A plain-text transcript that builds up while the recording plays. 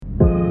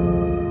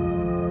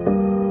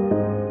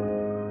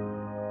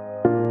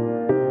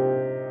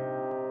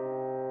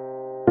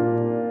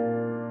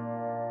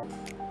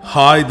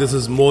Hi, this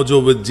is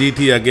Mojo with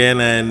GT again,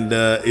 and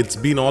it's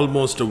been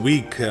almost a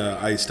week.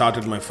 I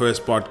started my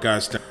first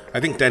podcast, I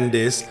think 10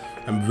 days.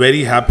 I'm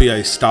very happy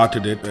I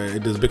started it.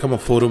 It has become a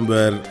forum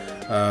where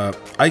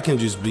I can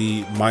just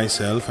be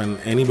myself, and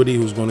anybody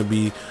who's going to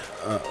be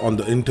on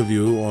the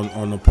interview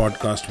on a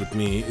podcast with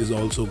me is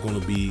also going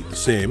to be the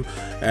same.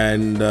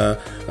 And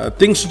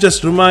things to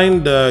just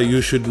remind,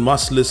 you should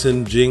must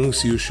listen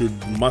Jinx, you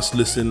should must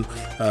listen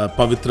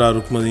Pavitra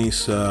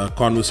Rukmani's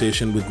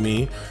conversation with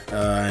me.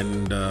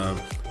 And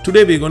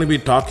today we're going to be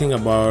talking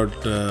about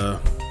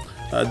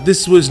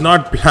this was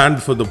not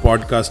planned for the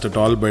podcast at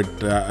all,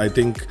 but I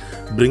think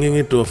bringing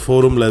it to a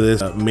forum like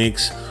this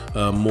makes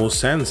more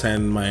sense.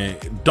 And my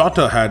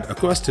daughter had a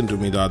question to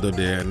me the other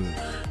day,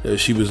 and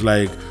she was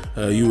like,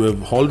 you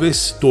have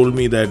always told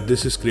me that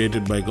this is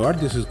created by God,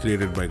 this is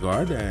created by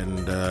God,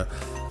 and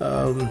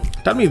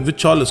tell me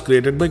which all is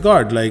created by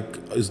God. Like,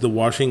 is the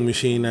washing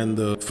machine and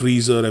the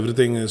freezer,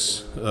 everything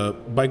is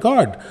by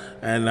God?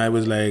 And I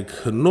was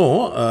like,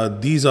 no,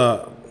 these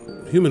are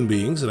human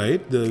beings,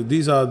 right?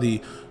 These are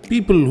the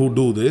people who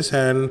do this.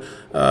 And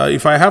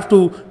if I have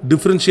to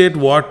differentiate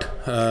what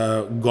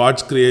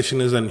God's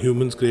creation is and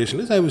human's creation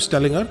is, I was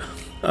telling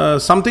her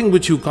something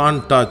which you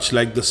can't touch,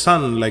 like the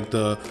sun, like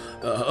the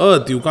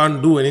earth, you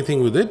can't do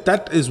anything with it.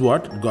 That is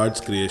what God's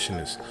creation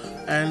is.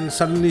 And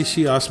suddenly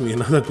she asked me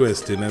another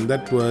question, and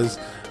that was,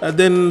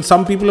 then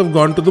some people have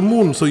gone to the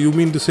moon, so you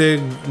mean to say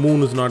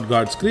moon is not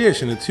God's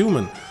creation, it's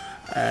human?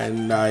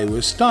 And I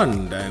was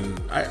stunned, and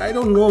I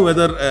don't know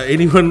whether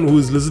anyone who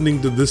is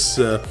listening to this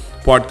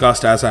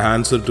podcast has an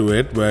answer to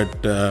it,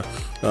 but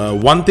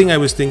one thing I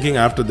was thinking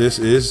after this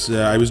is,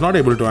 I was not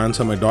able to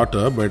answer my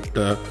daughter,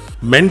 but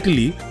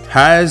mentally,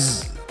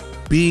 as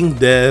being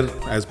there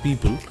as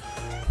people,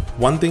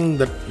 one thing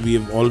that we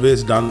have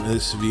always done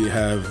is we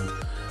have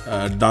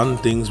done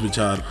things which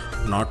are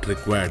not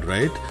required,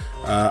 right?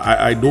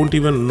 I don't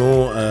even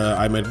know,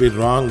 I might be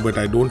wrong, but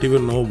I don't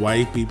even know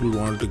why people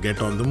want to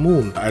get on the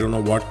moon. I don't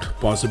know what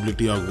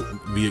possibility are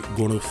we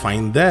going to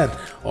find there,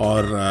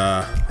 or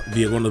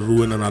we are going to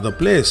ruin another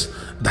place.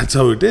 That's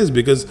how it is,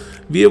 because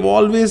we have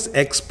always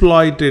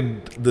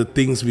exploited the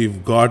things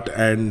we've got,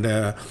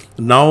 and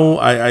now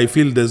I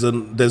feel there's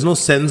no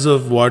sense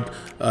of what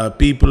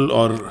people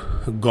or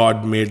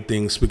God made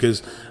things,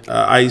 because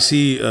I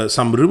see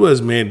some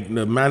rivers made,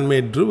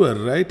 man-made river,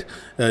 right?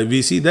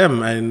 We see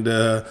them,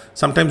 and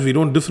sometimes we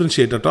don't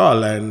differentiate at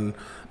all, and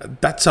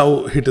that's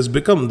how it has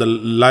become. The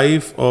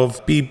life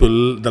of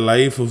people, the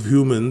life of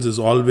humans is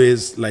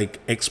always like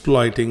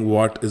exploiting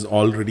what is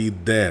already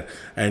there,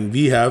 and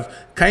we have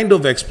kind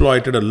of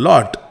exploited a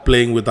lot,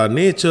 playing with our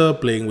nature,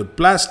 playing with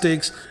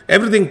plastics,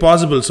 everything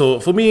possible. So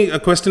for me, a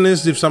question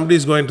is, if somebody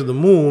is going to the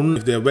moon,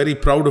 if they are very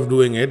proud of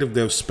doing it, if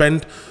they have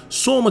spent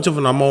so much of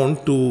an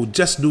amount to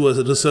just do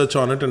a research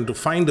on it and to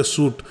find a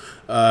suit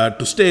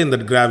to stay in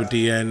that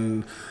gravity,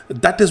 and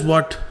that is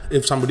what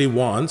if somebody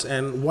wants,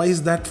 and why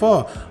is that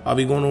for? Are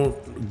we going to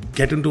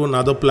get into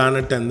another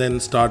planet and then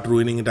start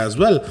ruining it as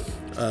well?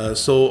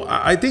 So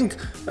I think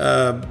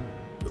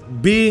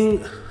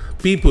being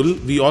people,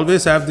 we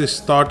always have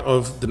this thought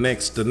of the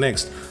next.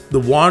 The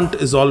want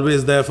is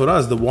always there for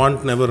us. The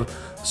want never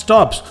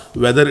stops,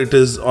 whether it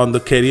is on the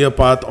career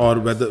path, or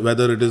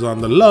whether it is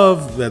on the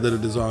love, whether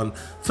it is on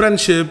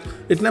friendship.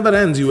 It never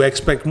ends. You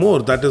expect more.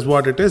 That is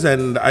what it is.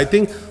 And I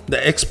think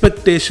the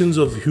expectations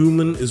of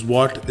human is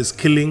what is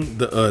killing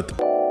the earth.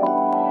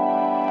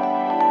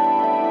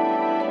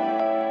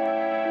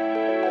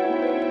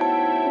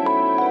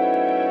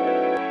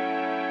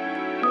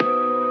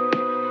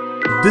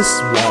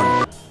 This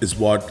want is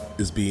what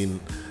is being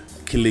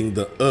killing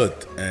the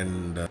earth.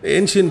 And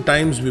ancient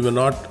times, we were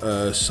not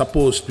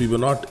we were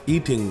not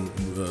eating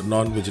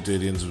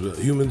non-vegetarians.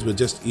 Humans were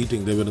just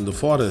eating. They were in the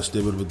forest,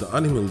 they were with the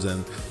animals,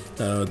 and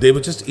they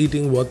were just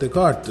eating what they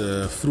got,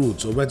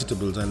 fruits or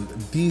vegetables. And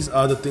these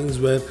are the things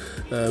where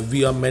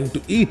we are meant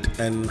to eat.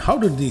 And how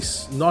did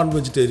these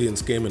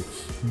non-vegetarians came in?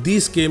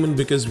 These came in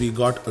because we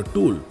got a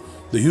tool.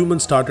 The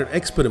humans started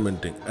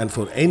experimenting, and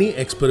for any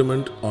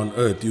experiment on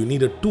earth, you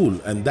need a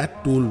tool, and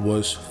that tool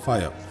was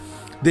fire.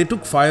 They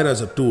took fire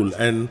as a tool,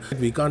 and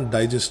we can't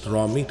digest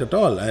raw meat at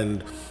all,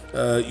 and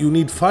you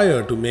need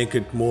fire to make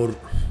it more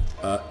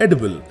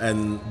edible.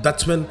 And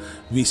that's when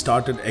we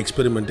started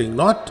experimenting,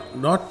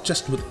 not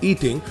just with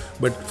eating,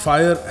 but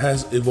fire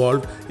has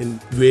evolved in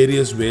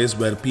various ways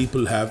where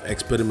people have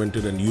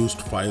experimented and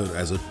used fire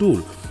as a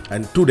tool.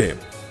 And today,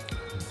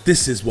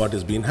 this is what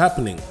has been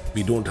happening.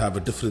 We don't have a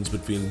difference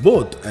between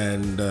both,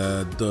 and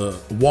the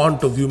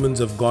want of humans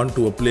have gone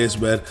to a place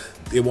where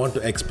they want to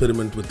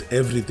experiment with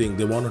everything.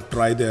 They want to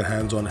try their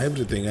hands on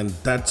everything, and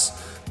that's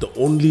the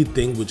only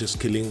thing which is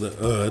killing the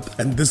earth.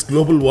 And this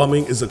global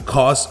warming is a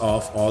cause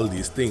of all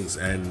these things.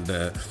 And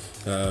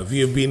we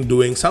have been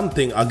doing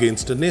something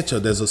against the nature.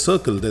 There's a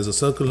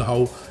circle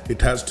how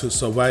it has to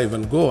survive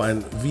and go,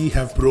 and we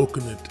have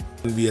broken it.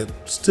 And we are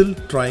still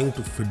trying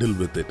to fiddle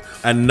with it.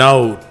 And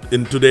now,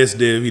 in today's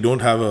day, we don't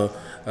have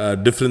a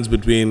difference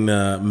between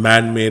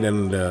man-made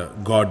and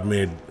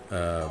God-made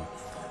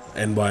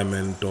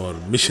environment or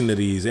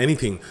missionaries,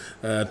 anything.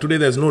 Today,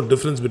 there's no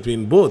difference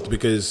between both,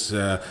 because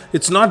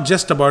it's not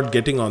just about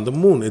getting on the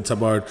moon, it's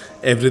about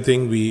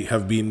everything we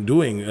have been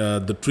doing.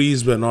 The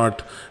trees were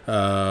not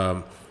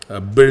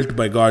built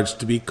by gods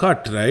to be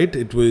cut, right?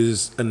 It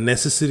was a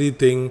necessary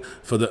thing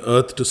for the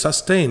earth to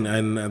sustain,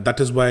 and that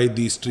is why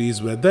these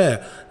trees were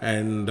there.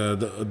 And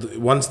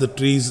once the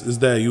trees is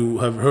there, you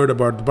have heard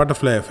about the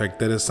butterfly effect.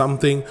 There is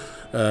something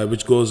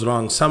which goes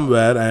wrong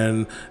somewhere,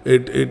 and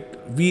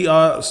we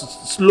are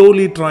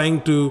slowly trying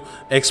to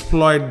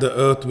exploit the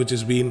earth, which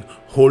has been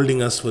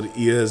holding us for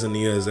years and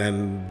years.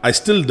 And I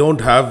still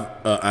don't have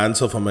an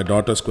answer for my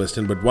daughter's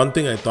question, but one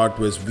thing I thought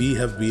was, we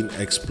have been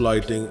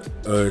exploiting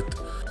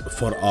earth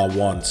for our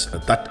wants.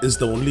 That is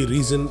the only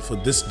reason for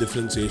this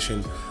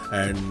differentiation.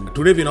 And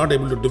today we're not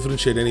able to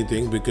differentiate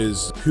anything,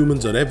 because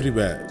humans are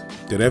everywhere.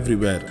 They're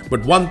everywhere.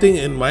 But one thing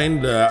in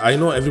mind, I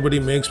know everybody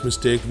makes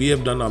mistakes. We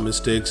have done our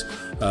mistakes.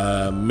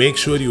 Make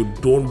sure you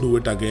don't do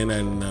it again,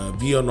 and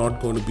we are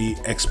not going to be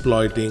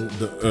exploiting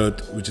the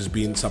earth which has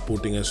been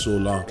supporting us so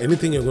long.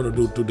 Anything you're going to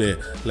do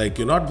today, like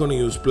you're not going to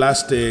use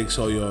plastics,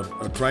 or you're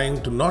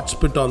trying to not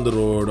spit on the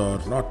road, or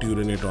not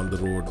urinate on the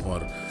road, or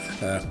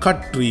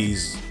cut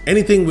trees,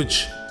 anything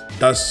which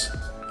does,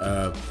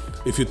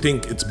 if you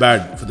think it's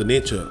bad for the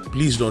nature,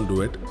 please don't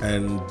do it.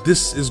 And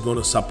this is going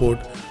to support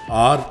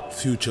our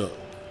future.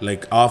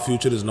 Like, our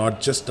future is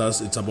not just us,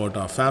 it's about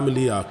our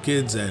family, our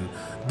kids, and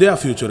their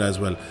future as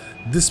well.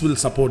 This will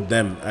support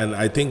them, and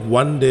I think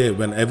one day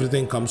when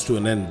everything comes to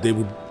an end, they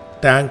would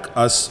thank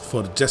us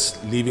for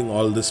just leaving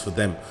all this for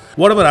them.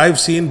 Whatever I've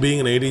seen being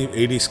an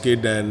 80s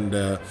kid, and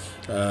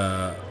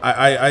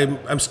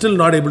I'm still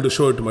not able to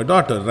show it to my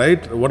daughter,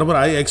 right? Whatever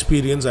I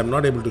experience, I'm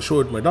not able to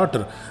show it to my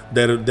daughter.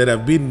 There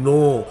have been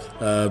no,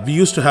 we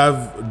used to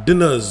have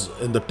dinners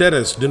in the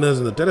terrace.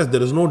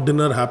 There is no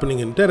dinner happening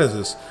in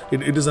terraces.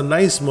 It is a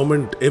nice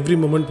moment. Every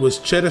moment was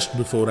cherished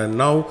before, and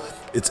now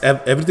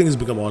everything has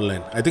become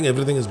online. I think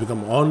everything has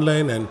become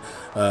online, and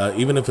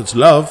even if it's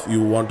love,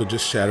 you want to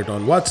just share it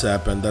on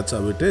WhatsApp, and that's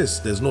how it is.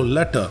 There's no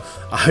letter.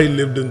 I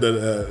lived in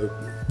the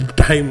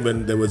time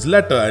when there was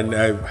letter, and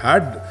I've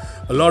had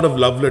a lot of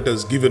love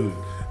letters given.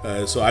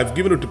 So I've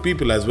given it to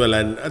people as well,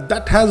 and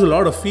that has a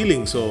lot of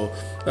feeling. So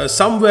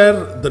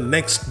somewhere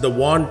the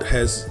want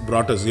has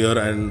brought us here,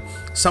 and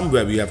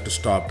somewhere we have to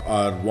stop.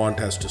 Our want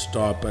has to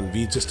stop, and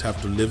we just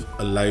have to live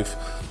a life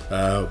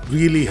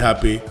really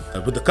happy.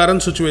 With the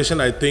current situation,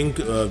 I think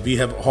we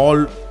have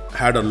all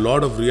had a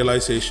lot of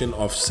realization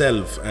of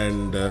self,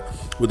 and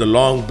with a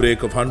long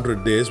break of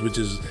 100 days, which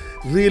is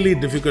really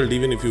difficult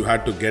even if you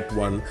had to get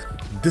one.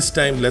 This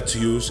time, let's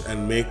use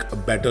and make a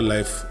better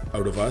life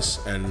out of us,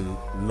 and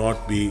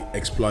not be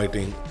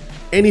exploiting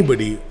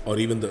anybody or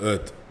even the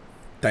earth.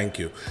 Thank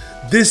you.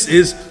 This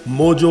is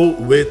Mojo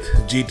with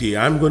GT.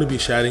 I'm going to be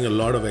sharing a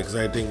lot of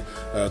exciting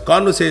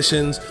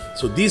conversations.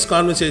 So these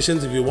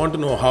conversations, if you want to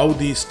know how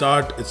these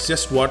start, it's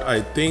just what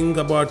I think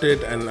about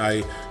it, and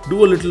I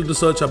do a little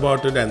research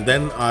about it, and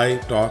then I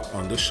talk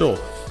on the show.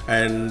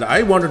 And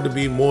I wanted to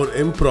be more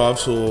improv,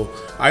 so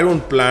I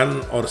don't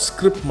plan or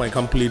script my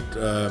complete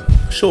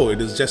show. It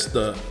is just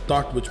the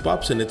thought which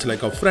pops in. It's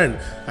like a friend.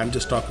 I'm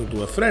just talking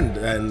to a friend,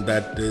 and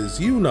that is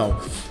you now.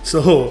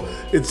 So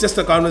it's just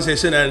a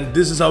conversation, and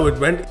this is how it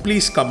went.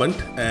 Please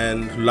comment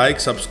and like,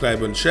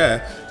 subscribe, and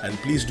share, and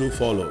please do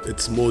follow.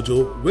 It's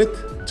Mojo with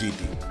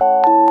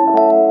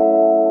GT.